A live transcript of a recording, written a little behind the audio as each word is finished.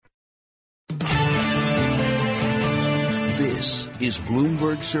is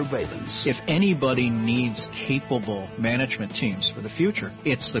Bloomberg Surveillance. If anybody needs capable management teams for the future,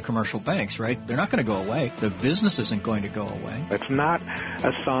 it's the commercial banks, right? They're not going to go away. The business isn't going to go away. It's not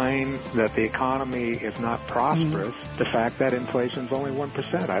a sign that the economy is not prosperous. The fact that inflation's only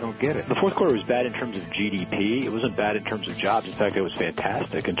 1%, I don't get it. The fourth quarter was bad in terms of GDP. It wasn't bad in terms of jobs. In fact, it was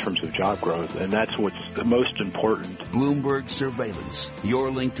fantastic in terms of job growth, and that's what's the most important. Bloomberg Surveillance, your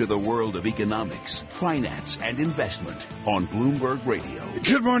link to the world of economics, finance, and investment on Bloomberg Radio.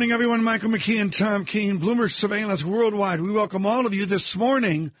 Good morning, everyone. Michael McKee and Tom Keene, Bloomberg Surveillance Worldwide. We welcome all of you this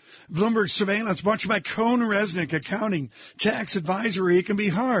morning. Bloomberg Surveillance, brought to you by Cohn Resnick Accounting, Tax Advisory. It can be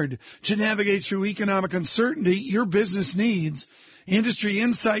hard to navigate through economic uncertainty. Your business needs industry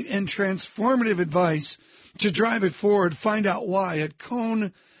insight and transformative advice to drive it forward. Find out why at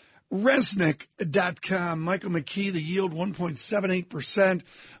CohnResnick.com. Michael McKee, the yield 1.78%.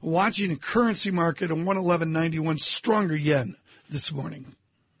 Watching a currency market at 111.91, stronger yen this morning.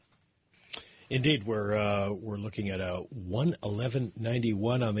 Indeed, we're looking at a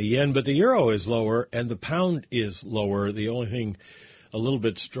 111.91 on the yen, but the euro is lower and the pound is lower. The only thing a little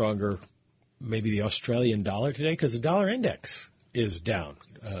bit stronger, maybe the Australian dollar today, because the dollar index is down.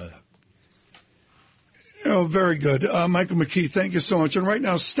 Very good. Michael McKee, thank you so much. And right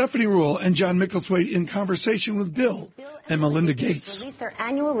now, Stephanie Ruhle and John Micklethwait in conversation with Bill and Melinda Gates. Released their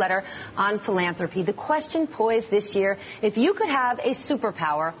annual letter on philanthropy. The question posed this year, if you could have a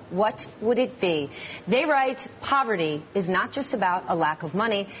superpower, what would it be? They write, poverty is not just about a lack of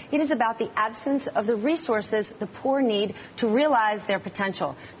money. It is about the absence of the resources the poor need to realize their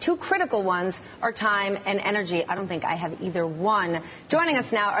potential. Two critical ones are time and energy. I don't think I have either one. Joining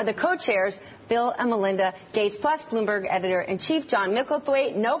us now are the co-chairs, Bill and Melinda Gates, plus Bloomberg editor-in-chief John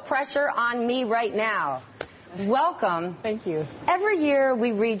Micklethwait. No pressure on me right now. Welcome. Thank you. Every year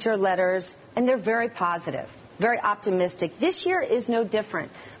we read your letters, and they're very positive, very optimistic. This year is no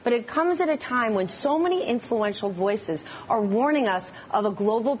different. But it comes at a time when so many influential voices are warning us of a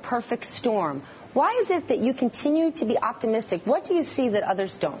global perfect storm. Why is it that you continue to be optimistic? What do you see that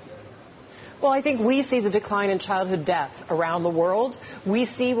others don't? Well, I think we see the decline in childhood death around the world. We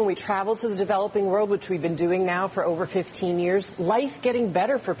see when we travel to the developing world, which we've been doing now for over 15 years, life getting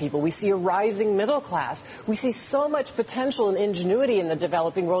better for people. We see a rising middle class. We see so much potential and ingenuity in the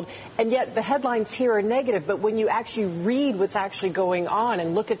developing world, and yet the headlines here are negative. But when you actually read what's actually going on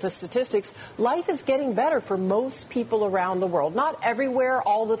and look at the statistics, life is getting better for most people around the world. Not everywhere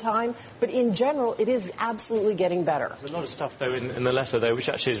all the time, but in general, it is absolutely getting better. There's a lot of stuff, though, in the letter, though, which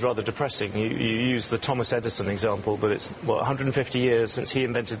actually is rather depressing. You use the Thomas Edison example, but it's, 150 years since he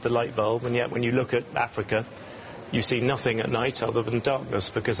invented the light bulb, and yet when you look at Africa, you see nothing at night other than darkness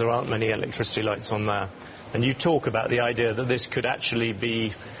because there aren't many electricity lights on there. And you talk about the idea that this could actually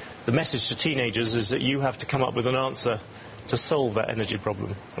be, the message to teenagers is that you have to come up with an answer to solve that energy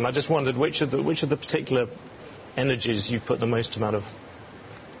problem. And I just wondered which of the particular energies you put the most amount of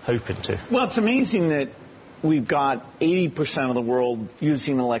hope into. Well, it's amazing that we've got 80% of the world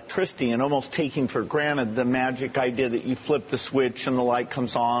using electricity and almost taking for granted the magic idea that you flip the switch and the light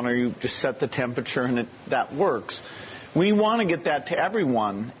comes on, or you just set the temperature and that works. We want to get that to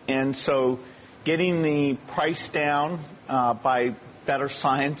everyone, and so getting the price down by better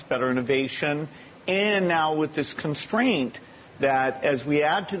science, better innovation, and now with this constraint that as we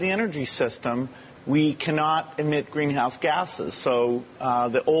add to the energy system, we cannot emit greenhouse gases, so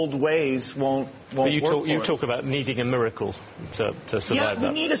the old ways won't work. You talk about needing a miracle to survive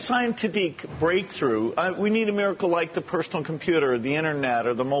that. We need a scientific breakthrough. We need a miracle like the personal computer, the internet,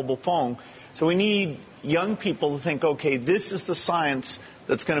 or the mobile phone. So we need young people to think, okay, this is the science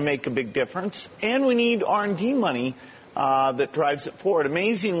that's going to make a big difference, and we need R&D money that drives it forward.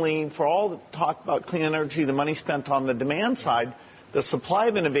 Amazingly, for all the talk about clean energy, the money spent on the demand side, the supply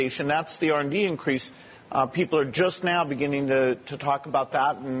of innovation, that's the R&D increase. People are just now beginning to talk about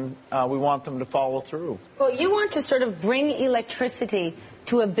that, and we want them to follow through. Well, you want to sort of bring electricity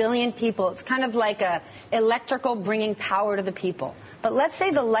to 1 billion people. It's kind of like a electrical bringing power to the people. But let's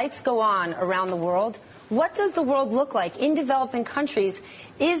say the lights go on around the world. What does the world look like in developing countries?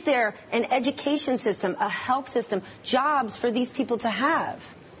 Is there an education system, a health system, jobs for these people to have?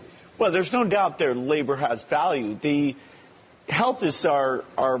 Well, there's no doubt their labor has value. The health is our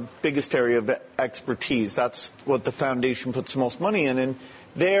biggest area of expertise. That's what the foundation puts the most money in. And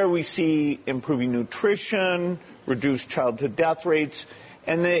there we see improving nutrition, reduced childhood death rates,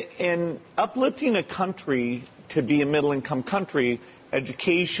 and uplifting a country to be a middle-income country,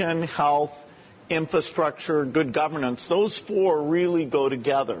 education, health, infrastructure, good governance, those four really go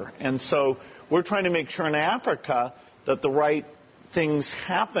together. And so we're trying to make sure in Africa that the right things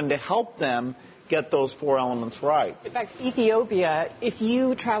happen to help them get those four elements right. In fact, Ethiopia, if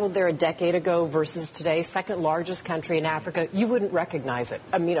you traveled there a decade ago versus today, second largest country in Africa, you wouldn't recognize it.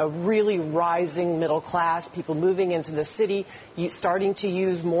 I mean, a really rising middle class, people moving into the city, starting to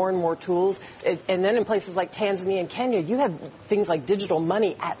use more and more tools. And then in places like Tanzania and Kenya, you have things like digital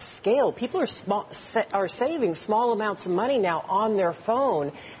money at scale. People are saving small amounts of money now on their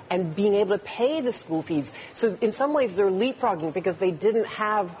phone and being able to pay the school fees. So in some ways, they're leapfrogging because they didn't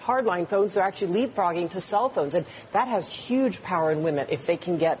have hardline phones. They're actually leapfrogging to cell phones. And that has huge power in women if they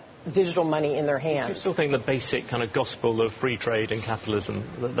can get digital money in their hands. Do you still think the basic kind of gospel of free trade and capitalism,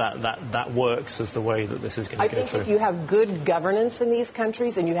 that works as the way that this is going to go through? I think if you have good governance in these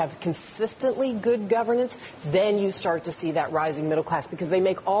countries and you have consistently good governance, then you start to see that rising middle class because they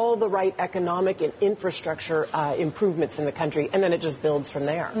make all the right economic and infrastructure improvements in the country, and then it just builds from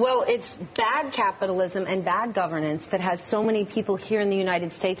there. Well, it's bad capitalism and bad governance that has so many people here in the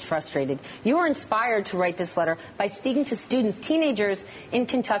United States frustrated. You were inspired to write this letter by speaking to students, teenagers in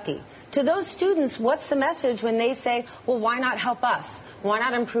Kentucky. To those students, what's the message when they say, well, why not help us? Why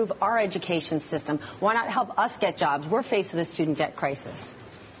not improve our education system? Why not help us get jobs? We're faced with a student debt crisis.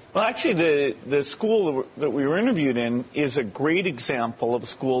 Well, actually, the school that we were interviewed in is a great example of a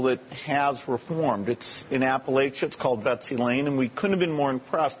school that has reformed. It's in Appalachia. It's called Betsy Lane, and we couldn't have been more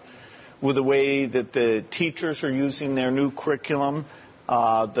impressed with the way that the teachers are using their new curriculum,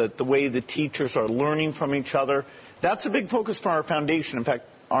 the way the teachers are learning from each other. That's a big focus for our foundation. In fact,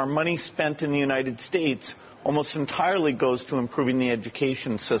 our money spent in the United States almost entirely goes to improving the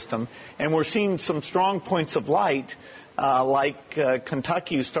education system. And we're seeing some strong points of light, like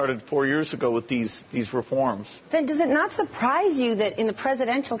Kentucky, who started 4 years ago with these reforms. Then does it not surprise you that in the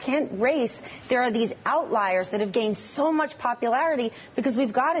presidential race, there are these outliers that have gained so much popularity because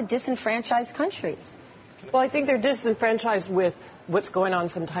we've got a disenfranchised country? Well, I think they're disenfranchised with what's going on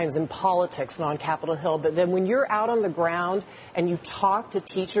sometimes in politics and on Capitol Hill. But then when you're out on the ground and you talk to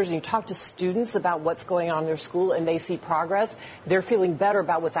teachers and you talk to students about what's going on in their school and they see progress, they're feeling better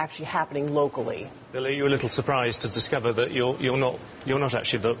about what's actually happening locally. Billy, you were a little surprised to discover that you're not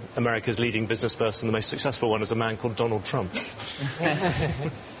actually America's leading business person. The most successful one is a man called Donald Trump.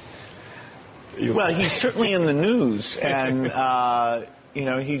 Well, he's certainly in the news, and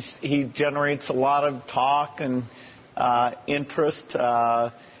he generates a lot of talk and interest. He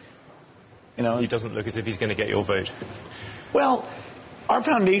doesn't look as if he's going to get your vote. Well, our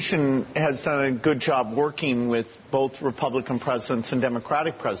foundation has done a good job working with both Republican presidents and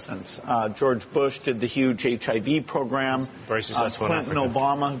Democratic presidents. George Bush did the huge HIV program. Very successful. Clinton and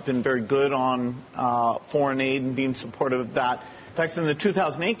Obama have been very good on foreign aid and being supportive of that. In fact, in the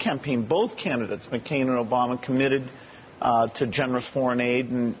 2008 campaign, both candidates, McKee and Obama, committed to generous foreign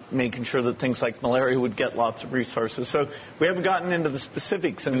aid and making sure that things like malaria would get lots of resources. So we haven't gotten into the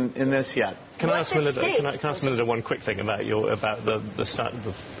specifics in this yet. Can I ask Melinda one quick thing about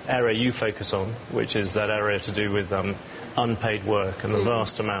the area you focus on, which is that area to do with unpaid work and the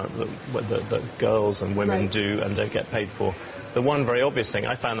vast amount that girls and women do and don't get paid for. The one very obvious thing,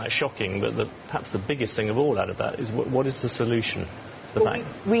 I found that shocking, but perhaps the biggest thing of all out of that is what is the solution?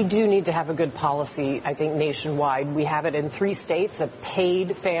 We do need to have a good policy, I think, nationwide. We have it in 3 states, a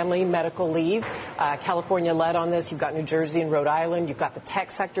paid family medical leave. California led on this. You've got New Jersey and Rhode Island. You've got the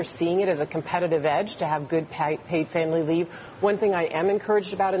tech sector seeing it as a competitive edge to have good paid family leave. One thing I am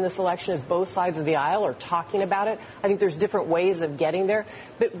encouraged about in this election is both sides of the aisle are talking about it. I think there's different ways of getting there,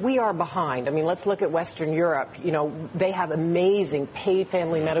 but we are behind. I mean, let's look at Western Europe. They have amazing paid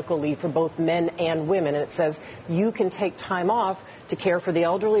family medical leave for both men and women, and it says you can take time off to care for the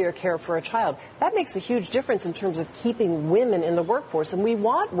elderly or care for a child. That makes a huge difference in terms of keeping women in the workforce, and we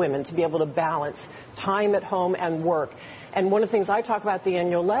want women to be able to balance time at home and work. And one of the things I talk about in the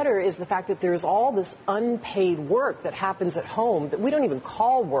annual letter is the fact that there's all this unpaid work that happens at home that we don't even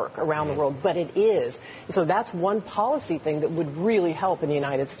call work around the world, but it is. And so that's one policy thing that would really help in the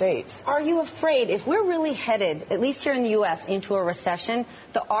United States. Are you afraid, if we're really headed, at least here in the U.S., into a recession,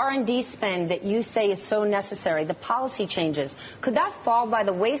 the R&D spend that you say is so necessary, the policy changes, could that fall by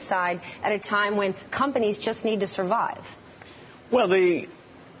the wayside at a time when companies just need to survive? Well,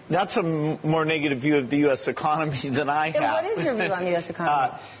 that's a more negative view of the U.S. economy than I have. And what is your view on the U.S.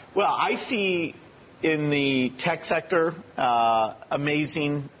 economy? Well, I see in the tech sector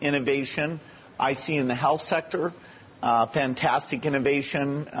amazing innovation. I see in the health sector fantastic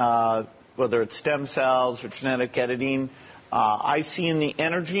innovation, whether it's stem cells or genetic editing. I see in the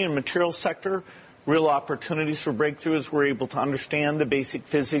energy and materials sector real opportunities for breakthroughs. We're able to understand the basic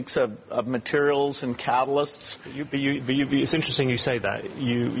physics of materials and catalysts. It's interesting you say that.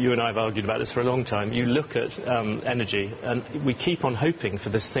 You and I have argued about this for a long time. You look at energy, and we keep on hoping for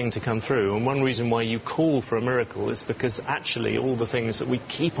this thing to come through. And one reason why you call for a miracle is because actually all the things that we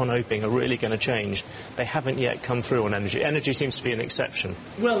keep on hoping are really going to change, they haven't yet come through on energy. Energy seems to be an exception.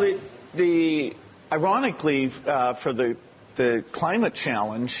 Well, ironically, for the climate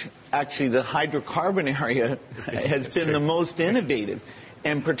challenge, actually the hydrocarbon area has been the most innovative.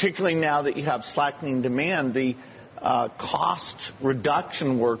 And particularly now that you have slackening demand, the cost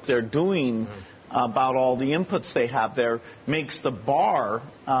reduction work they're doing about all the inputs they have there makes the bar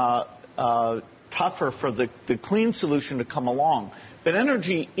tougher for the clean solution to come along. But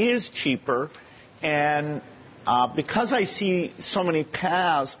energy is cheaper, and because I see so many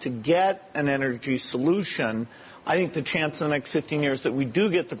paths to get an energy solution, I think the chance in the next 15 years that we do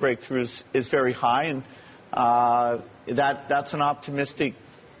get the breakthroughs is very high, and that's an optimistic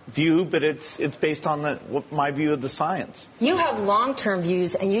view, but it's based on my view of the science. You have long-term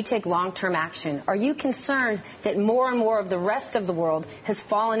views and you take long-term action. Are you concerned that more and more of the rest of the world has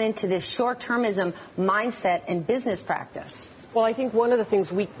fallen into this short-termism mindset and business practice? Well, I think one of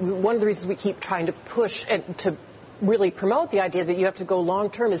the reasons we keep trying to push and to really promote the idea that you have to go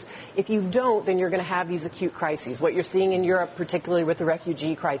long-term is if you don't, then you're going to have these acute crises. What you're seeing in Europe, particularly with the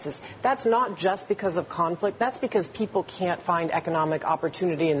refugee crisis, that's not just because of conflict. That's because people can't find economic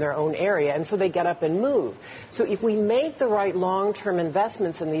opportunity in their own area, and so they get up and move. So if we make the right long-term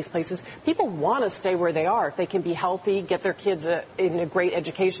investments in these places, people want to stay where they are. If they can be healthy, get their kids in a great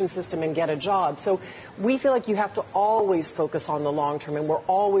education system and get a job. So we feel like you have to always focus on the long term, and we're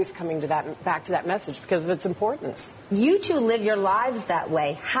always coming to back to that message because of its importance. You two live your lives that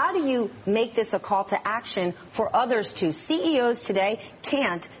way. How do you make this a call to action for others to? CEOs today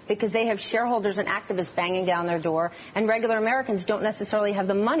can't because they have shareholders and activists banging down their door, and regular Americans don't necessarily have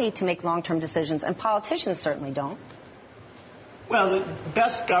the money to make long-term decisions, and politicians certainly don't. Well, the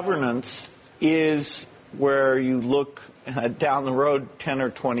best governance is where you look down the road 10 or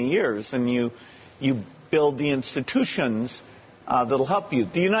 20 years and you build the institutions that'll help you.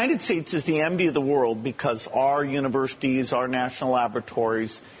 The United States is the envy of the world because our universities, our national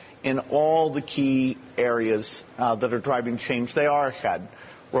laboratories, in all the key areas that are driving change, they are ahead.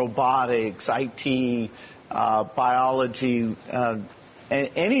 Robotics, IT, biology, and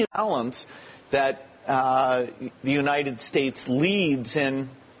any balance that the United States leads in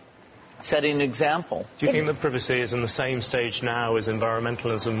setting an example. Do you think that privacy is in the same stage now as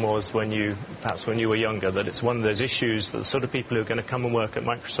environmentalism was when you were younger, that it's one of those issues that the sort of people who are going to come and work at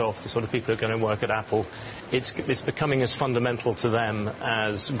Microsoft, the sort of people who are going to work at Apple, it's becoming as fundamental to them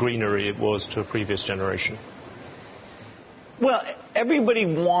as greenery it was to a previous generation? Well, everybody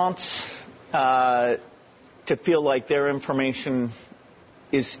wants to feel like their information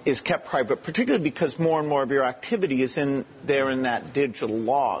is kept private, particularly because more and more of your activity is in that digital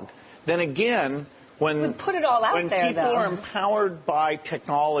log. Then again, when we put it all out there, people are empowered by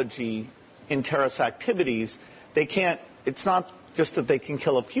technology in terrorist activities, they can't. It's not just that they can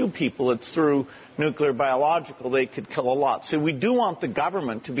kill a few people. It's through nuclear, biological. They could kill a lot. So we do want the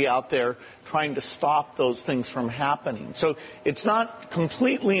government to be out there trying to stop those things from happening. So it's not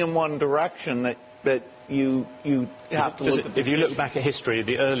completely in one direction that you have to look at. If you look back at history,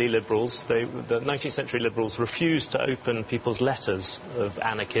 the early liberals, the 19th century liberals, refused to open people's letters of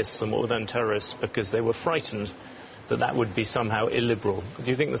anarchists and what were then terrorists because they were frightened that would be somehow illiberal. Do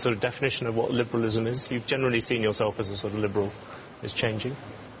you think the sort of definition of what liberalism is? You've generally seen yourself as a sort of liberal. Is changing?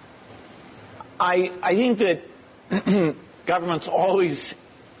 I think that government's always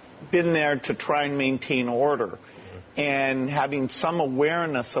been there to try and maintain order and having some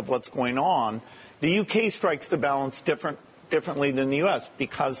awareness of what's going on. The UK strikes the balance differently than the U.S.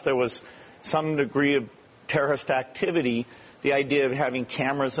 because there was some degree of terrorist activity. The idea of having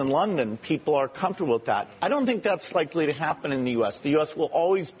cameras in London, people are comfortable with that. I don't think that's likely to happen in the U.S. The U.S. will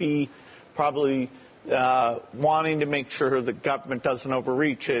always be probably wanting to make sure the government doesn't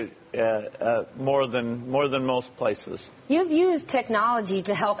overreach it more than most places. You've used technology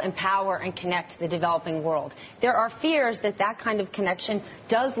to help empower and connect the developing world. There are fears that kind of connection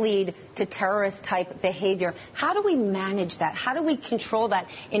does lead to terrorist-type behavior. How do we manage that? How do we control that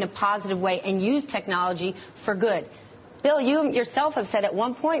in a positive way and use technology for good? Bill, you yourself have said at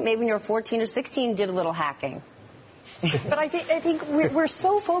one point, maybe when you were 14 or 16, did a little hacking. But I think we're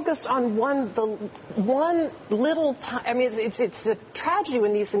so focused on one little time. I mean, it's a tragedy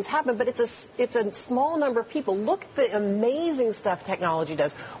when these things happen, but it's a small number of people. Look at the amazing stuff technology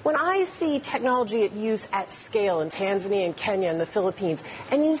does. When I see technology at use at scale in Tanzania and Kenya and the Philippines,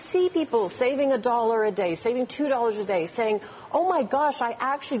 and you see people saving $1 a day, saving $2 a day, saying, oh my gosh, I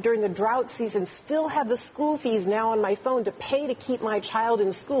actually during the drought season still have the school fees now on my phone to pay to keep my child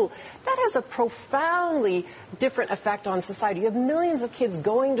in school. That has a profoundly different effect on society. You have millions of kids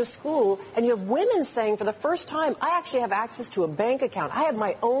going to school, and you have women saying for the first time, I actually have access to a bank account. I have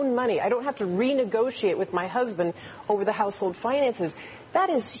my own money. I don't have to renegotiate with my husband over the household finances. That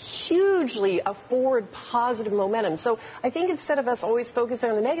is hugely a forward positive momentum. So I think instead of us always focusing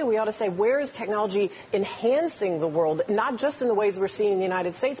on the negative, we ought to say, where is technology enhancing the world, not just in the ways we're seeing in the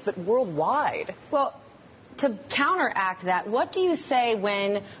United States, but worldwide? Well, to counteract that, what do you say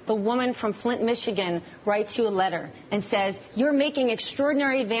when the woman from Flint, Michigan writes you a letter and says, you're making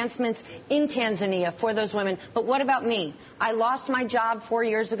extraordinary advancements in Tanzania for those women, but what about me? I lost my job 4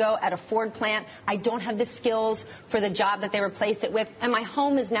 years ago at a Ford plant. I don't have the skills for the job that they replaced it with, and my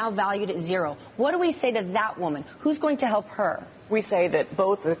home is now valued at zero. What do we say to that woman? Who's going to help her? We say that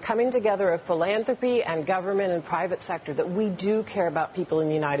both the coming together of philanthropy and government and private sector, that we do care about people in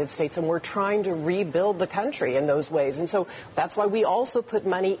the United States, and we're trying to rebuild the country in those ways. And so that's why we also put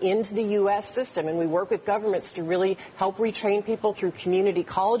money into the U.S. system, and we work with governments to really help retrain people through community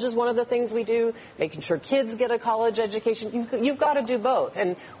college is one of the things we do, making sure kids get a college education. You've got to do both.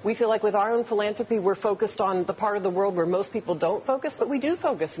 And we feel like with our own philanthropy, we're focused on the part of the world where most people don't focus, but we do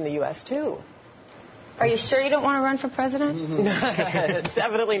focus in the U.S. too. Are you sure you don't want to run for president?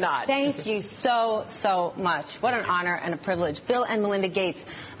 Definitely not. Thank you so much. What an honor and a privilege. Bill and Melinda Gates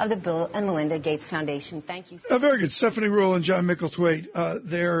of the Bill and Melinda Gates Foundation. Thank you. Very good. Stephanie Ruhle and John Micklethwait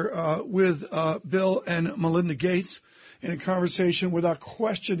there with Bill and Melinda Gates in a conversation, without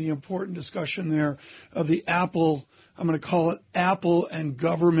question, the important discussion there of the Apple, I'm going to call it Apple and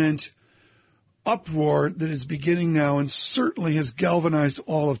government uproar that is beginning now and certainly has galvanized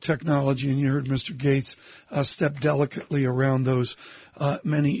all of technology. And you heard Mr. Gates step delicately around those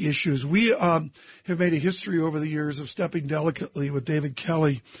many issues. We have made a history over the years of stepping delicately with David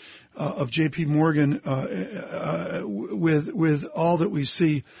Kelly of JPMorgan with all that we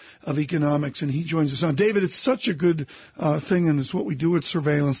see of economics, and he joins us on. David, it's such a good thing, and it's what we do at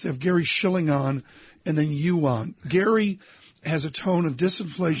Surveillance. They have Gary Schilling on and then you on. Gary has a tone of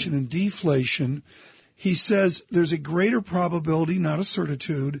disinflation and deflation. He says there's a greater probability, not a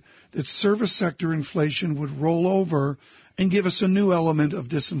certitude, that service sector inflation would roll over and give us a new element of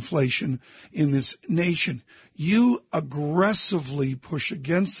disinflation in this nation. You aggressively push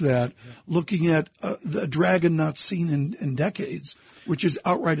against that, looking at the dragon not seen in decades, which is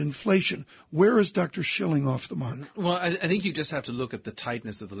outright inflation. Where is Dr. Schilling off the mark? Well, I think you just have to look at the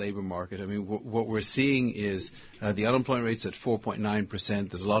tightness of the labor market. I mean, what we're seeing is the unemployment rate's at 4.9%.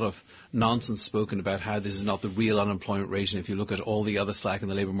 There's a lot of nonsense spoken about how this is not the real unemployment rate. And if you look at all the other slack in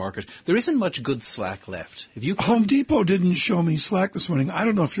the labor market, there isn't much good slack left. Home Depot didn't show me slack this morning. I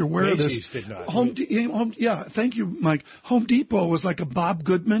don't know if you're aware Macy's of this. Did not. Yeah, thank you, Mike. Home Depot was like a Bob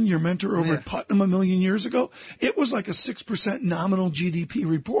Goodman, your mentor over at Putnam a million years ago. It was like a 6% nominal GDP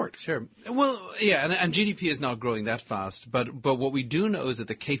report. Sure. Well, yeah, and GDP is not growing that fast. But what we do know is that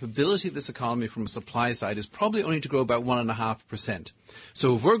the capability of this economy from a supply side is probably only to grow about 1.5%.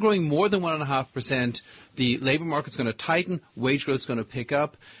 So if we're growing more than 1.5%, the labor market's going to tighten, wage growth's going to pick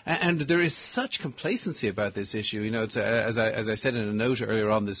up, and there is such complacency about this issue. You know, it's as I said in a note earlier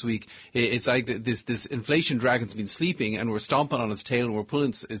on this week, it's like this inflation dragon's been sleeping, and we're stomping on its tail and we're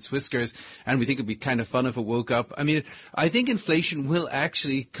pulling its whiskers, and we think it'd be kind of fun if it woke up. I mean, I think inflation will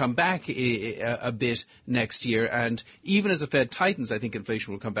actually come back a bit next year, and even as the Fed tightens, I think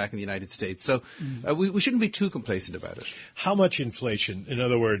inflation will come back in the United States. So we shouldn't be too complacent about it. How much inflation? In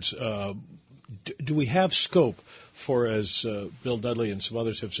other words, do we have scope for, as Bill Dudley and some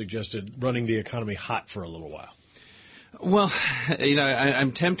others have suggested, running the economy hot for a little while? Well, you know,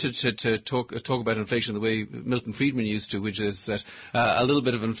 I'm tempted to talk about inflation the way Milton Friedman used to, which is that a little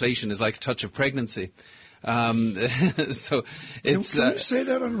bit of inflation is like a touch of pregnancy. So it's. Can you say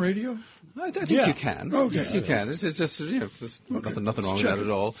that on radio? I think you can. Okay. Yes, you can. It's just, you know, there's nothing wrong with that at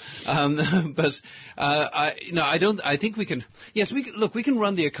all. I think we can. Yes, we can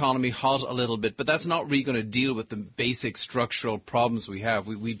run the economy hot a little bit, but that's not really going to deal with the basic structural problems we have.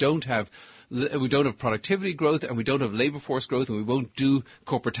 We don't have productivity growth, and we don't have labor force growth, and we won't do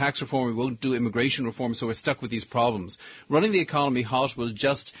corporate tax reform, we won't do immigration reform, so we're stuck with these problems. Running the economy hot will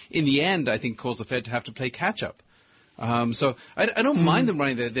just, in the end, I think, cause the Fed to have to play catch-up. So I don't mind them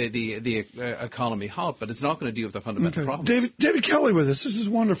running the economy hot, but it's not going to deal with the fundamental problem. David Kelly with us. This is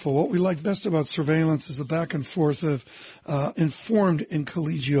wonderful. What we like best about surveillance is the back and forth of informed and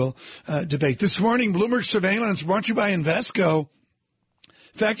collegial debate. This morning, Bloomberg Surveillance brought to you by Invesco.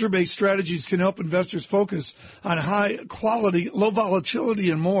 Factor-based strategies can help investors focus on high quality, low volatility,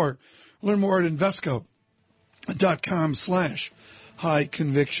 and more. Learn more at Invesco.com/high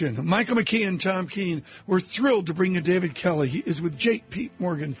conviction. Michael McKee and Tom Keene, we're thrilled to bring you David Kelly. He is with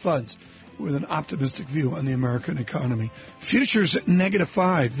JPMorgan Funds with an optimistic view on the American economy. Futures at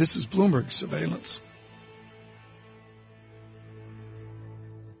 -5. This is Bloomberg Surveillance.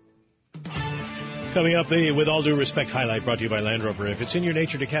 Coming up, the With All Due Respect highlight brought to you by Land Rover. If it's in your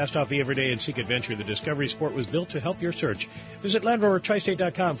nature to cast off the everyday and seek adventure, the Discovery Sport was built to help your search. Visit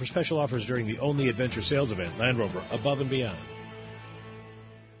LandRoverTristate.com for special offers during the Only Adventure sales event. Land Rover, above and beyond.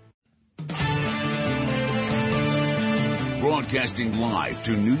 Broadcasting live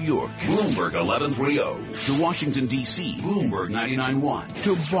to New York, Bloomberg 1130. To Washington, D.C., Bloomberg 99.1.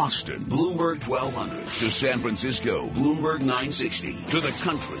 To Boston, Bloomberg 1200. To San Francisco, Bloomberg 960. To the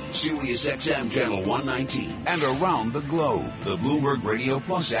country, Sirius XM Channel 119. And around the globe, the Bloomberg Radio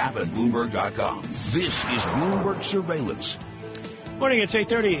Plus app at Bloomberg.com. This is Bloomberg Surveillance. Morning, it's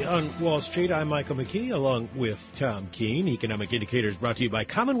 8:30 on Wall Street. I'm Michael McKee, along with Tom Keene. Economic Indicators brought to you by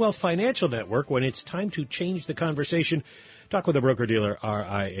Commonwealth Financial Network. When it's time to change the conversation, talk with a broker-dealer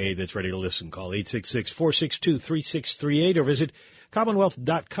RIA that's ready to listen. Call 866-462-3638 or visit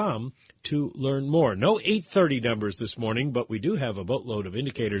Commonwealth.com to learn more. No 8:30 numbers this morning, but we do have a boatload of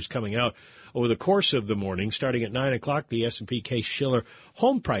indicators coming out over the course of the morning. Starting at 9 o'clock, the S&P Case-Shiller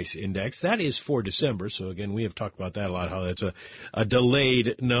Home Price Index. That is for December. So, again, we have talked about that a lot, how that's a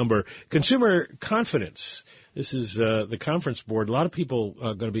delayed number. Consumer confidence. This is the conference board. A lot of people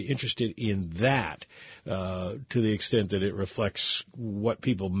are going to be interested in that to the extent that it reflects what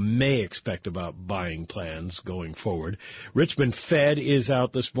people may expect about buying plans going forward. Richmond Fed is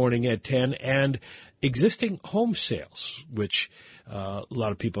out this morning at 10, and existing home sales, which a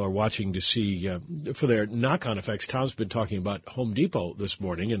lot of people are watching to see for their knock-on effects. Tom's been talking about Home Depot this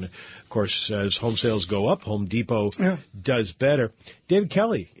morning, and, of course, as home sales go up, Home Depot does better. David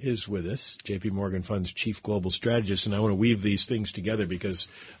Kelly is with us, JPMorgan Funds Chief Global Strategist, and I want to weave these things together because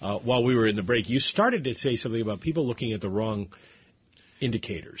while we were in the break, you started to say something about people looking at the wrong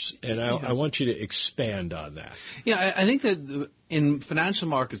indicators, and I want you to expand on that. Yeah, I think that in financial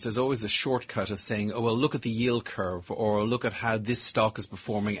markets, there's always a shortcut of saying, oh, well, look at the yield curve or look at how this stock is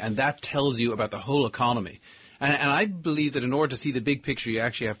performing, and that tells you about the whole economy. And I believe that in order to see the big picture, you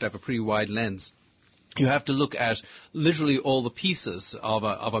actually have to have a pretty wide lens. You have to look at literally all the pieces of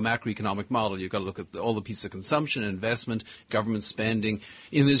a macroeconomic model. You've got to look at all the pieces of consumption, investment, government spending.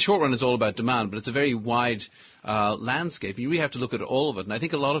 In the short run, it's all about demand, but it's a very wide landscape. You really have to look at all of it. And I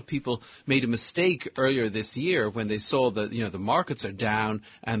think a lot of people made a mistake earlier this year when they saw that, the markets are down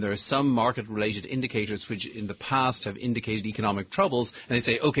and there are some market-related indicators which in the past have indicated economic troubles, and they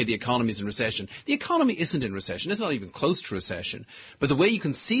say, okay, the economy is in recession. The economy isn't in recession. It's not even close to recession. But the way you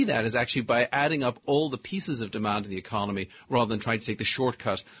can see that is actually by adding up all the pieces of demand in the economy rather than trying to take the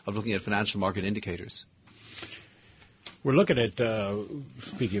shortcut of looking at financial market indicators. We're looking at,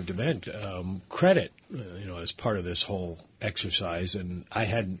 speaking of demand, credit, as part of this whole exercise, and I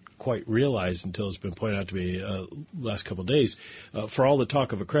hadn't quite realized until it's been pointed out to me last couple of days, for all the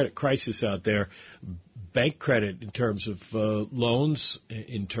talk of a credit crisis out there, bank credit in terms of loans,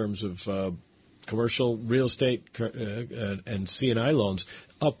 in terms of commercial real estate and C&I loans,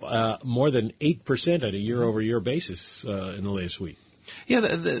 up more than 8% at a year-over-year basis in the latest week.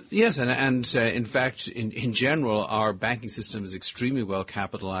 Yeah, yes, and in fact, in general, our banking system is extremely well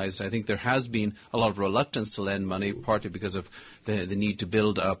capitalized. I think there has been a lot of reluctance to lend money, partly because of the need to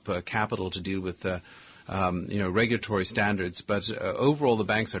build up capital to deal with regulatory standards. But overall, the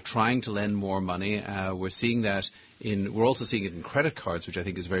banks are trying to lend more money. We're seeing that we're also seeing it in credit cards, which I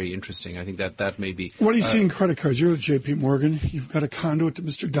think is very interesting. I think that may be. What do you see in credit cards? You're at J.P. Morgan. You've got a conduit to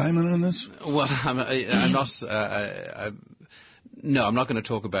Mr. Diamond on this? Well, I'm not. No, I'm not going to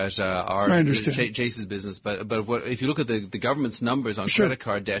talk about Chase's business, but if you look at the government's numbers on credit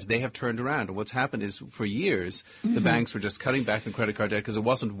card debt, they have turned around. And what's happened is, for years, the banks were just cutting back on credit card debt because it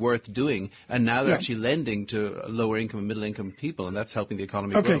wasn't worth doing, and now they're actually lending to lower income and middle income people, and that's helping the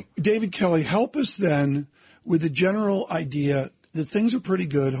economy grow. Okay, David Kelly, help us then with the general idea that things are pretty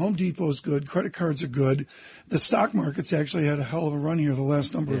good. Home Depot is good. Credit cards are good. The stock market's actually had a hell of a run here the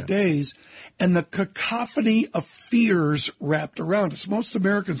last number of days. And the cacophony of fears wrapped around us. Most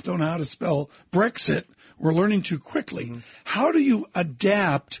Americans don't know how to spell Brexit. We're learning too quickly. How do you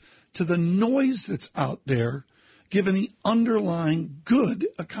adapt to the noise that's out there given the underlying good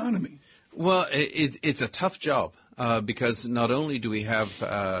economy? Well, it's a tough job. Because not only do we have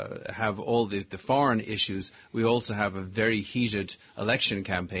all the foreign issues, we also have a very heated election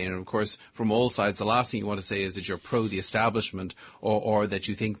campaign. And, of course, from all sides, the last thing you want to say is that you're pro the establishment or that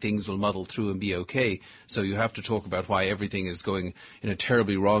you think things will muddle through and be okay. So you have to talk about why everything is going in a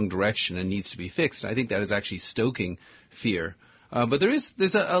terribly wrong direction and needs to be fixed. I think that is actually stoking fear. But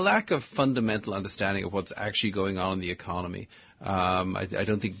there's a lack of fundamental understanding of what's actually going on in the economy. I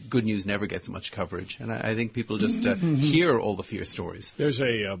don't think good news never gets much coverage, and I think people just hear all the fear stories. There's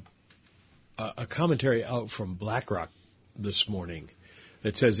a commentary out from BlackRock this morning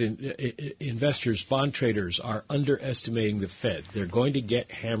that says investors, bond traders are underestimating the Fed. They're going to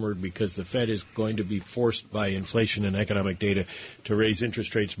get hammered because the Fed is going to be forced by inflation and economic data to raise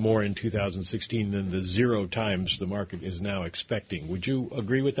interest rates more in 2016 than the 0 times the market is now expecting. Would you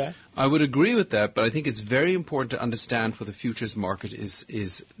agree with that? I would agree with that, but I think it's very important to understand what the futures market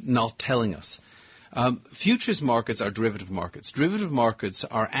is not telling us. Futures markets are derivative markets. Derivative markets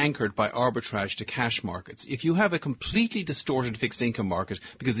are anchored by arbitrage to cash markets. If you have a completely distorted fixed income market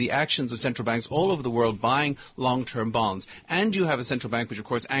because of the actions of central banks all over the world buying long-term bonds, and you have a central bank which, of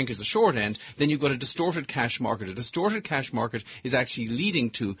course, anchors the short end, then you've got a distorted cash market. A distorted cash market is actually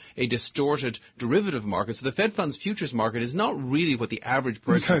leading to a distorted derivative market. So the Fed funds futures market is not really what the average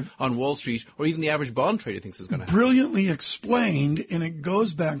person on Wall Street or even the average bond trader thinks is going to happen. Brilliantly explained, and it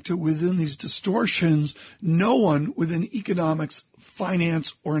goes back to within these distortions, no one within economics,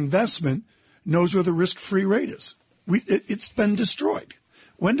 finance, or investment knows where the risk-free rate is. It's been destroyed.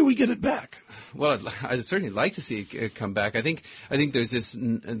 When do we get it back? Well, I'd certainly like to see it come back. I think there's this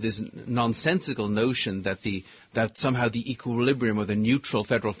nonsensical notion that somehow the equilibrium or the neutral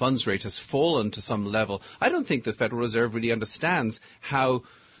federal funds rate has fallen to some level. I don't think the Federal Reserve really understands how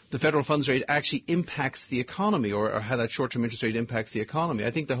the federal funds rate actually impacts the economy or how that short-term interest rate impacts the economy.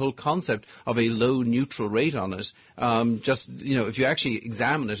 I think the whole concept of a low neutral rate on it, if you actually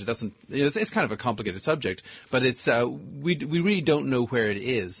examine it, it doesn't, it's kind of a complicated subject, but it's, we really don't know where it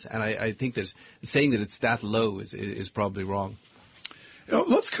is. And I think that saying that it's that low is probably wrong.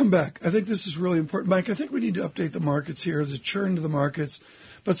 Let's come back. I think this is really important. Mike, I think we need to update the markets here. There's a churn to the markets,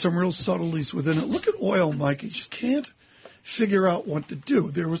 but some real subtleties within it. Look at oil, Mike. You just can't figure out what to do.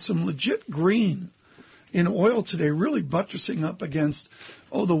 There was some legit green in oil today, really buttressing up against,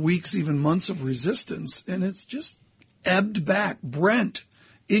 the weeks, even months of resistance, and it's just ebbed back. Brent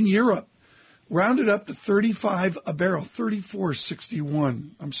in Europe rounded up to 35 a barrel,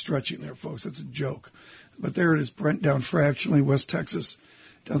 34.61. I'm stretching there, folks. That's a joke. But there it is, Brent down fractionally, West Texas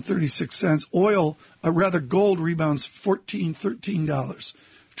down 36 cents. Oil, gold rebounds $13,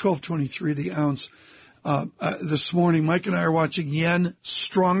 $12.23 the ounce. This morning, Mike and I are watching yen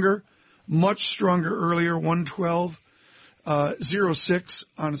stronger, much stronger earlier, 112.06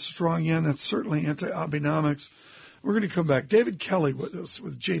 on a strong yen. That's certainly anti-Abenomics. We're going to come back. David Kelly with us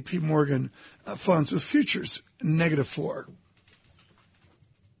with JPMorgan Funds with futures -4.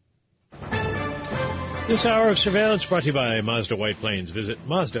 This hour of surveillance brought to you by Mazda White Plains. Visit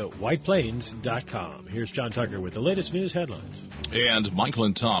MazdaWhitePlains.com. Here's John Tucker with the latest news headlines. And Michael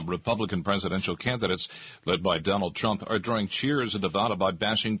and Tom, Republican presidential candidates led by Donald Trump, are drawing cheers in Nevada by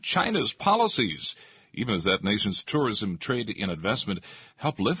bashing China's policies, even as that nation's tourism, trade, and investment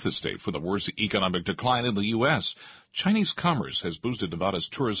help lift the state from the worst economic decline in the U.S. Chinese commerce has boosted Nevada's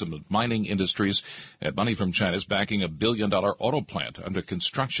tourism and mining industries, and money from China is backing a $1 billion auto plant under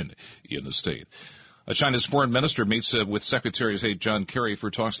construction in the state. China's foreign minister meets with Secretary of State John Kerry for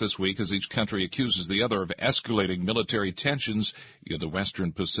talks this week as each country accuses the other of escalating military tensions in the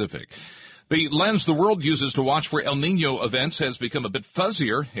Western Pacific. The lens the world uses to watch for El Nino events has become a bit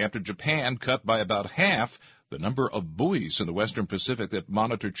fuzzier after Japan cut by about half the number of buoys in the Western Pacific that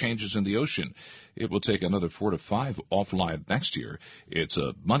monitor changes in the ocean. It will take another 4 to 5 offline next year. It's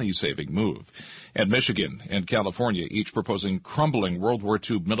a money-saving move. And Michigan and California each proposing crumbling World War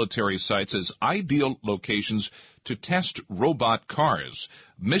II military sites as ideal locations to test robot cars.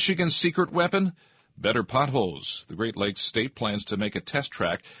 Michigan's secret weapon? Better potholes. The Great Lakes state plans to make a test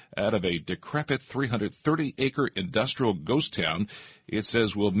track out of a decrepit 330-acre industrial ghost town. It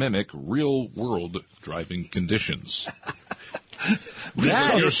says will mimic real-world driving conditions.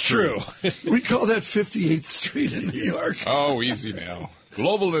 That is true. We call that 58th Street in New York. Oh, easy now.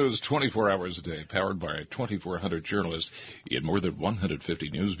 Global news 24 hours a day, powered by 2,400 journalists in more than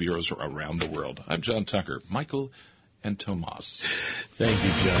 150 news bureaus around the world. I'm John Tucker. Michael and Tomas. Thank you,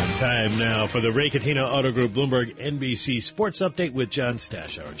 John. Time now for the Ray Catino Auto Group Bloomberg NBC Sports Update with John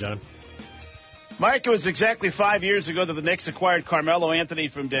Stashower. John? Mike, it was exactly 5 years ago that the Knicks acquired Carmelo Anthony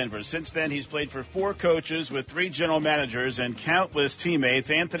from Denver. Since then, he's played for 4 coaches with 3 general managers and countless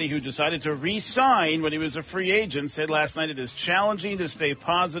teammates. Anthony, who decided to re-sign when he was a free agent, said last night it is challenging to stay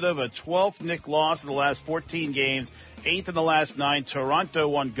positive. A 12th Knick loss in the last 14 games, 8th in the last 9. Toronto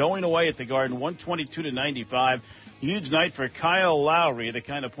won going away at the Garden, 122-95. Huge night for Kyle Lowry, the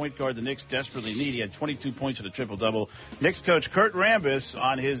kind of point guard the Knicks desperately need. He had 22 points and a triple-double. Knicks coach Kurt Rambis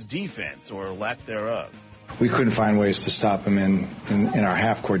on his defense, or lack thereof. We couldn't find ways to stop him in our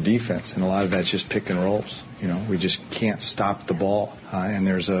half-court defense, and a lot of that's just pick and rolls. You know, we just can't stop the ball, and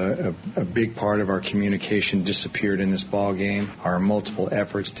there's a big part of our communication disappeared in this ball game. Our multiple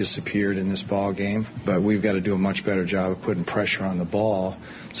efforts disappeared in this ball game, but we've got to do a much better job of putting pressure on the ball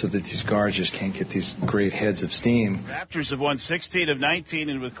so that these guards just can't get these great heads of steam. Raptors have won 16 of 19,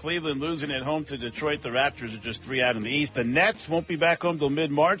 and with Cleveland losing at home to Detroit, the Raptors are just 3 out in the East. The Nets won't be back home till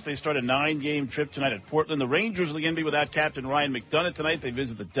mid-March. They start a 9-game trip tonight at Portland. The Rangers will again be without captain Ryan McDonough tonight. They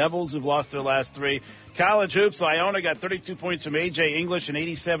visit the Devils, who've lost their last 3. College hoops, Iona got 32 points from A.J. English, an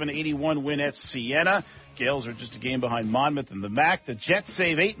 87-81 win at Siena. Gales are just a game behind Monmouth and the MAC. The Jets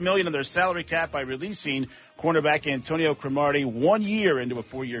save $8 million in their salary cap by releasing cornerback Antonio Cromartie 1 year into a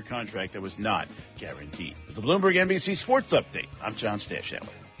 4-year contract that was not guaranteed. With the Bloomberg NBC Sports Update, I'm John Stashower.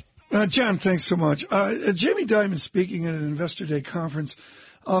 John, thanks so much. Jamie Dimon speaking at an Investor Day conference.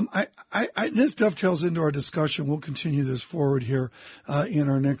 This dovetails into our discussion. We'll continue this forward here in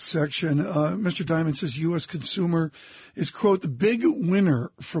our next section. Mr. Dimon says U.S. consumer is, quote, the big winner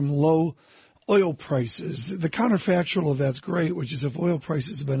from low oil prices. The counterfactual of that's great, which is if oil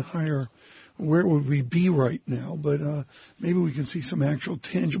prices have been higher, where would we be right now? But maybe we can see some actual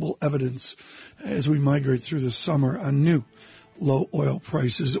tangible evidence as we migrate through the summer on new low oil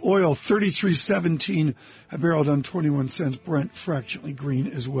prices. Oil, $33.17 a barrel, down 21 cents. Brent, fractionally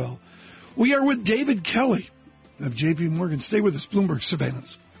green as well. We are with David Kelly of JPMorgan. Stay with us, Bloomberg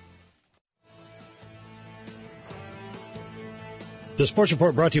Surveillance. The Sports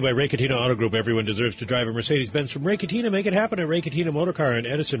Report brought to you by Ray Catena Auto Group. Everyone deserves to drive a Mercedes-Benz from Ray Catena. Make it happen at Ray Catena Motor Car in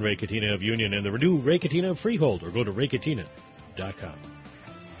Edison, Ray Catena of Union, and the new Ray Catena of Freehold, or go to raycatena.com.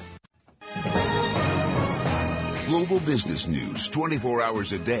 Global business news 24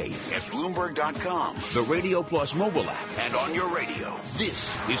 hours a day at Bloomberg.com, the Radio Plus mobile app, and on your radio. This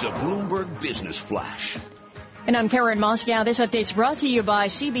is a Bloomberg Business Flash. And I'm Karen Moscow. This update's brought to you by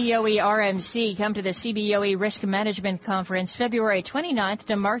CBOE RMC. Come to the CBOE Risk Management Conference February 29th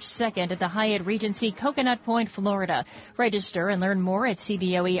to March 2nd at the Hyatt Regency Coconut Point, Florida. Register and learn more at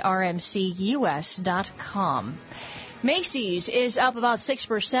CBOERMCUS.com. Macy's is up about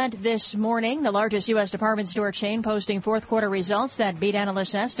 6% this morning, the largest U.S. department store chain posting fourth quarter results that beat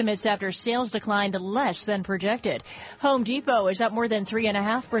analysts' estimates after sales declined less than projected. Home Depot is up more than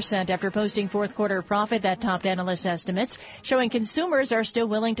 3.5% after posting fourth quarter profit that topped analysts' estimates, showing consumers are still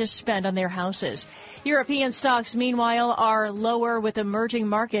willing to spend on their houses. European stocks, meanwhile, are lower with emerging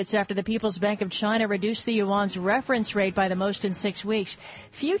markets after the People's Bank of China reduced the yuan's reference rate by the most in 6 weeks.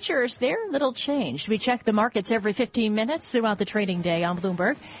 Futures, they're little changed. We check the markets every 15 minutes throughout the trading day on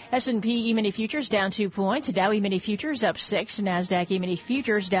Bloomberg. S&P E-mini futures down 2 points. Dow E-mini futures up 6. NASDAQ E-mini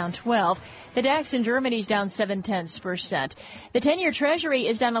futures down 12. The DAX in Germany's down 0.7%. The 10-year Treasury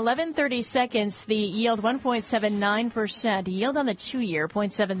is down 11/30 seconds. The yield 1.79%. Yield on the 2-year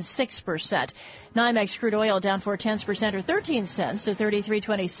 0.76%. NYMEX crude oil down 0.4% or 13 cents to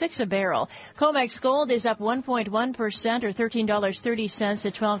 $33.26 a barrel. COMEX gold is up 1.1% or $13.30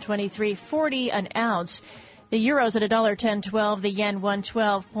 to $12.2340 an ounce. The euro's at $1.1012, the yen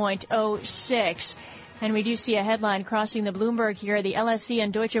 112.06. And we do see a headline crossing the Bloomberg here. The LSE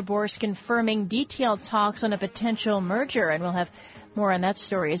and Deutsche Börse confirming detailed talks on a potential merger. And we'll have more on that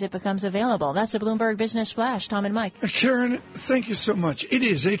story as it becomes available. That's a Bloomberg Business Flash. Tom and Mike. Karen, thank you so much. It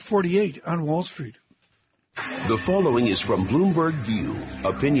is 8:48 on Wall Street. The following is from Bloomberg View.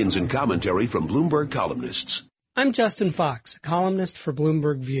 Opinions and commentary from Bloomberg columnists. I'm Justin Fox, columnist for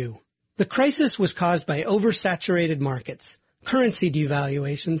Bloomberg View. The crisis was caused by oversaturated markets, currency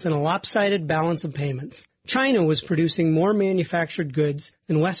devaluations, and a lopsided balance of payments. China was producing more manufactured goods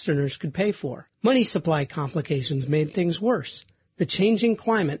than Westerners could pay for. Money supply complications made things worse. The changing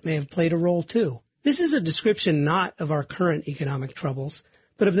climate may have played a role too. This is a description not of our current economic troubles,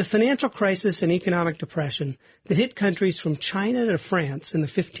 but of the financial crisis and economic depression that hit countries from China to France in the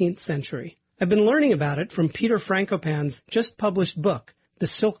 15th century. I've been learning about it from Peter Frankopan's just published book, The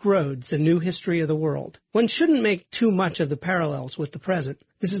Silk Roads, A New History of the World. One shouldn't make too much of the parallels with the present.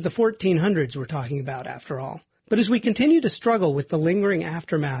 This is the 1400s we're talking about, after all. But as we continue to struggle with the lingering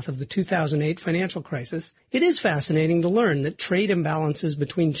aftermath of the 2008 financial crisis, it is fascinating to learn that trade imbalances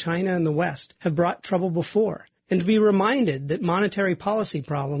between China and the West have brought trouble before, and to be reminded that monetary policy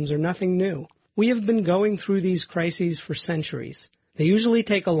problems are nothing new. We have been going through these crises for centuries. They usually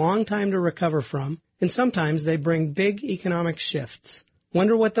take a long time to recover from, and sometimes they bring big economic shifts.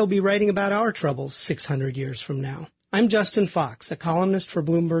 Wonder what they'll be writing about our troubles 600 years from now. I'm Justin Fox, a columnist for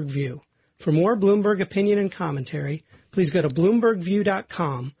Bloomberg View. For more Bloomberg opinion and commentary, please go to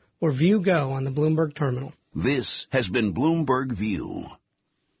BloombergView.com or View Go on the Bloomberg terminal. This has been Bloomberg View.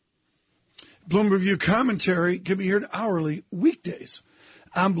 Bloomberg View commentary can be heard hourly, weekdays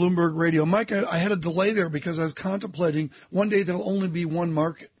on Bloomberg Radio. Mike, I had a delay there because I was contemplating one day there'll only be one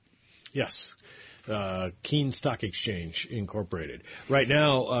market. Yes. Keene Stock Exchange Incorporated. Right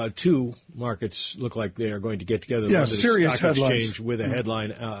now, two markets look like they are going to get together. Yeah, serious Stock headlines. Exchange with a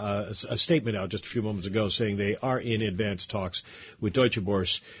headline, a statement out just a few moments ago saying they are in advanced talks with Deutsche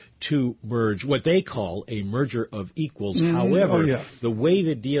Börse to merge what they call a merger of equals. However, the way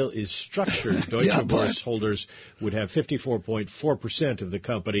the deal is structured, Deutsche Börse holders would have 54.4% of the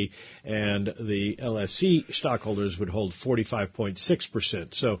company, and the LSE stockholders would hold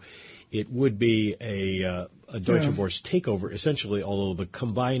 45.6%. So it would be a Deutsche Börse takeover, essentially, although the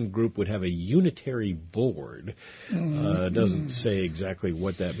combined group would have a unitary board. Doesn't say exactly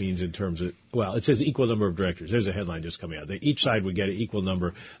what that means in terms of, well, it says equal number of directors. There's a headline just coming out. Each side would get an equal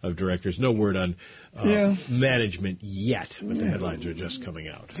number of directors. No word on management yet, but the headlines are just coming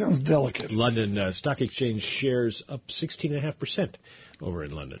out. Sounds delicate. London Stock Exchange shares up 16.5% over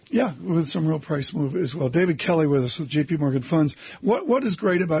in London. Yeah, with some real price move as well. David Kelly with us with JPMorgan Funds. What is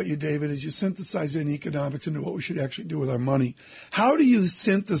great about you, David, is you synthesize in economics into what we should actually do with our money. How do you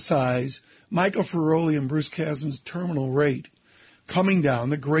synthesize Michael Ferroli and Bruce Kasman's terminal rate coming down,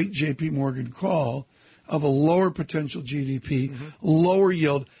 the great JPMorgan call of a lower potential GDP, lower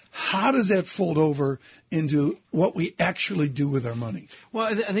yield? How does that fold over into what we actually do with our money? Well,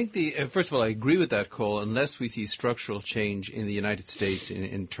 I think first of all, I agree with that call. Unless we see structural change in the United States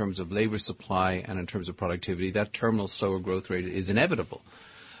in terms of labor supply and in terms of productivity, that terminal slower growth rate is inevitable.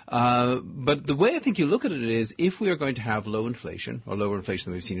 But the way I think you look at it is, if we are going to have low inflation, or lower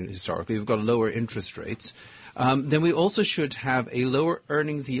inflation than we've seen historically, we've got lower interest rates, then we also should have a lower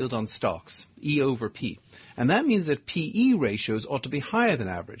earnings yield on stocks, E over P. And that means that PE ratios ought to be higher than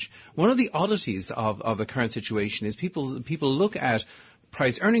average. One of the oddities of the current situation is people look at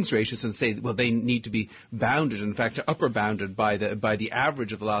price-earnings ratios and say, well, they need to be bounded, in fact, upper bounded by the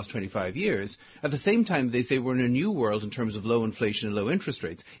average of the last 25 years. At the same time, they say we're in a new world in terms of low inflation and low interest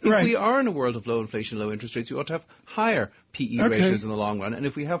rates. If we are in a world of low inflation and low interest rates, we ought to have higher PE ratios in the long run. And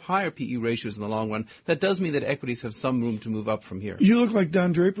if we have higher PE ratios in the long run, that does mean that equities have some room to move up from here. You look like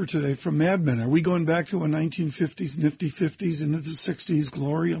Don Draper today from Mad Men. Are we going back to a 1950s, nifty 50s, into the 60s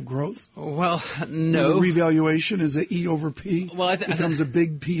glory of growth? Well, no. The revaluation is a E over P. Well, becomes a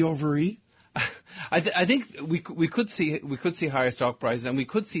big P over E. I think we could see higher stock prices, and we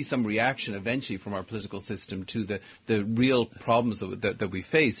could see some reaction eventually from our political system to the real problems that we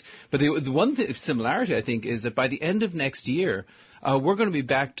face. But the one similarity, I think, is that by the end of next year, we're going to be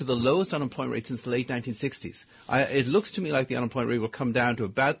back to the lowest unemployment rate since the late 1960s. It looks to me like the unemployment rate will come down to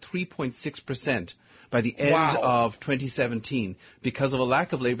about 3.6% by the end of 2017 because of a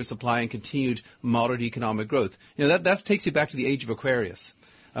lack of labor supply and continued moderate economic growth. You know, that takes you back to the age of Aquarius.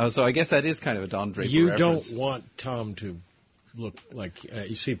 So I guess that is kind of a Don Draper reference. Don't want Tom to look like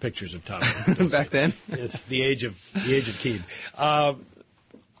you see pictures of Tom back then. the age of Keene.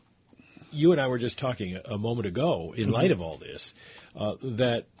 You and I were just talking a moment ago, in light of all this,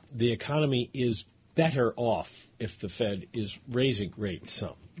 that the economy is better off if the Fed is raising rates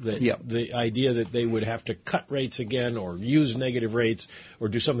some. The idea that they would have to cut rates again or use negative rates or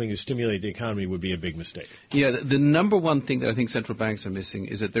do something to stimulate the economy would be a big mistake. Yeah, the number one thing that I think central banks are missing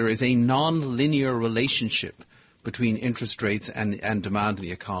is that there is a non-linear relationship between interest rates and demand in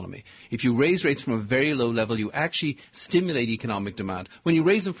the economy. If you raise rates from a very low level, you actually stimulate economic demand. When you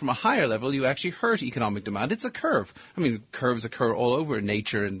raise them from a higher level, you actually hurt economic demand. It's a curve. I mean, curves occur all over in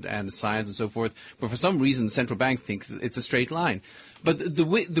nature and science and so forth, but for some reason, central banks think it's a straight line. But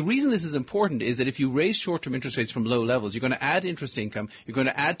the reason this is important is that if you raise short-term interest rates from low levels, you're going to add interest income, you're going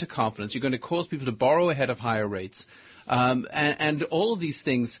to add to confidence, you're going to cause people to borrow ahead of higher rates, and all of these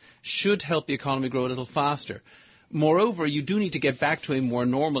things should help the economy grow a little faster. Moreover, you do need to get back to a more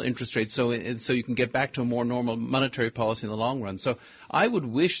normal interest rate so you can get back to a more normal monetary policy in the long run. So I would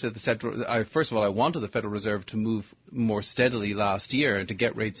wish that first of all, I wanted the Federal Reserve to move more steadily last year and to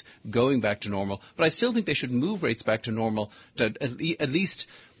get rates going back to normal. But I still think they should move rates back to normal to at least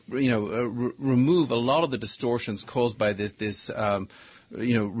remove a lot of the distortions caused by this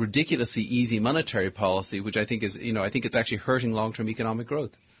ridiculously easy monetary policy, which I think is, I think it's actually hurting long-term economic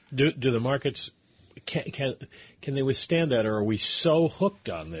growth. Do the markets can they withstand that, or are we so hooked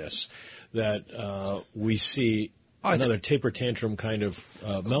on this that we see another taper tantrum kind of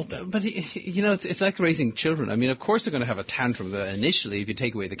meltdown? But it's like raising children. I mean, of course they're going to have a tantrum initially if you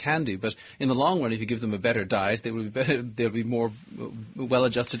take away the candy, but in the long run, if you give them a better diet, they will be better. They'll be more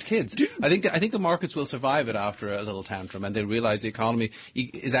well-adjusted kids. I think the markets will survive it after a little tantrum, and they realize the economy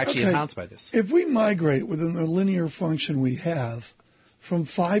is actually enhanced by this. If we migrate within the linear function we have from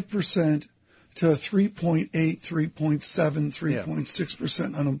 5% to 3.8, 3.7,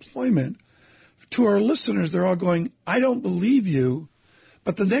 3.6% unemployment, to our listeners, they're all going, I don't believe you.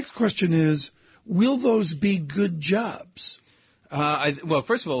 But the next question is, will those be good jobs? Well,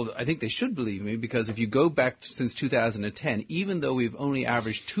 first of all, I think they should believe me, because if you go back since 2010, even though we've only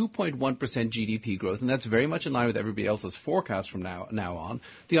averaged 2.1% GDP growth, and that's very much in line with everybody else's forecast from now on,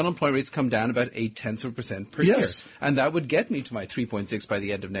 the unemployment rate's come down about 0.8% per year. And that would get me to my 3.6 by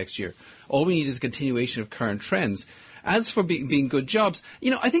the end of next year. All we need is a continuation of current trends. As for being good jobs,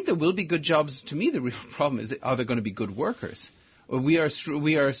 I think there will be good jobs. To me, the real problem is, are there going to be good workers? We are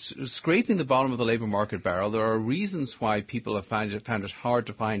scraping the bottom of the labour market barrel. There are reasons why people have found it hard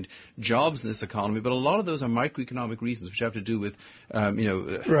to find jobs in this economy, but a lot of those are microeconomic reasons, which have to do with,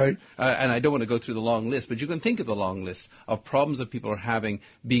 right. And I don't want to go through the long list, but you can think of the long list of problems that people are having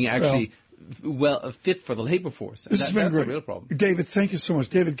being actually fit for the labor force. And This has been great. That's a real problem. David, thank you so much.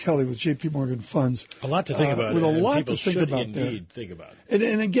 David Kelly with JPMorgan Funds. A lot to think about. With a lot people to think should about indeed there. think about it.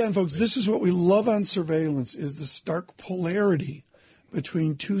 And again, folks, this is what we love on surveillance, is the stark polarity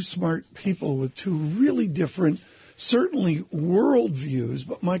between two smart people with two really different, certainly world views,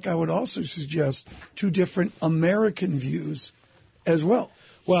 but Mike, I would also suggest two different American views as well.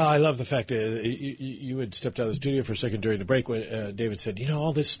 Well, I love the fact that you had stepped out of the studio for a second during the break when David said,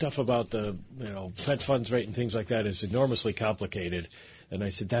 all this stuff about the Fed funds rate and things like that is enormously complicated. And I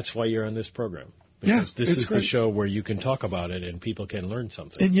said, that's why you're on this program. Because this is the show where you can talk about it and people can learn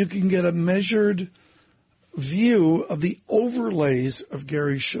something. And you can get a measured view of the overlays of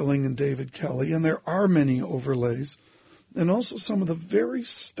Gary Shilling and David Kelly, and there are many overlays, and also some of the very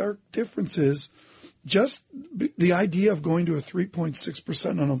stark differences. Just the idea of going to a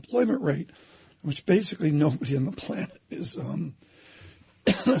 3.6% unemployment rate, which basically nobody on the planet is,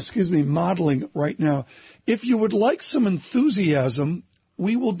 modeling right now. If you would like some enthusiasm,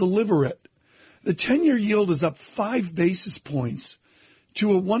 we will deliver it. The 10-year yield is up 5 basis points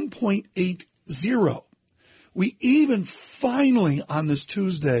to a 1.80. We even finally on this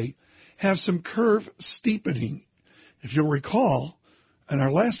Tuesday have some curve steepening. If you'll recall, in our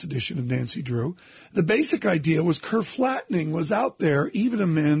last edition of Nancy Drew, the basic idea was curve flattening was out there even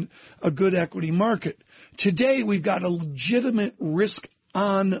amid a good equity market. Today, we've got a legitimate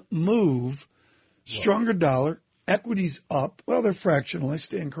risk-on move, stronger dollar, equities up. Well, they're fractional. I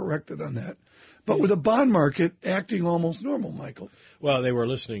stand corrected on that. But with a bond market acting almost normal, Michael. Well, they were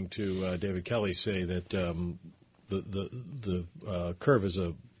listening to David Kelly say that the curve is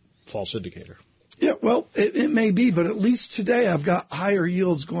a false indicator. Yeah, well, it may be, but at least today I've got higher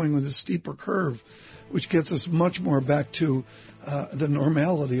yields going with a steeper curve, which gets us much more back to the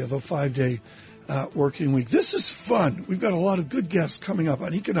normality of a 5-day working week. This is fun. We've got a lot of good guests coming up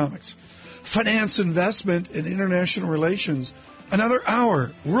on economics, finance, investment, and international relations. Another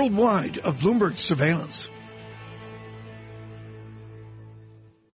hour worldwide of Bloomberg surveillance.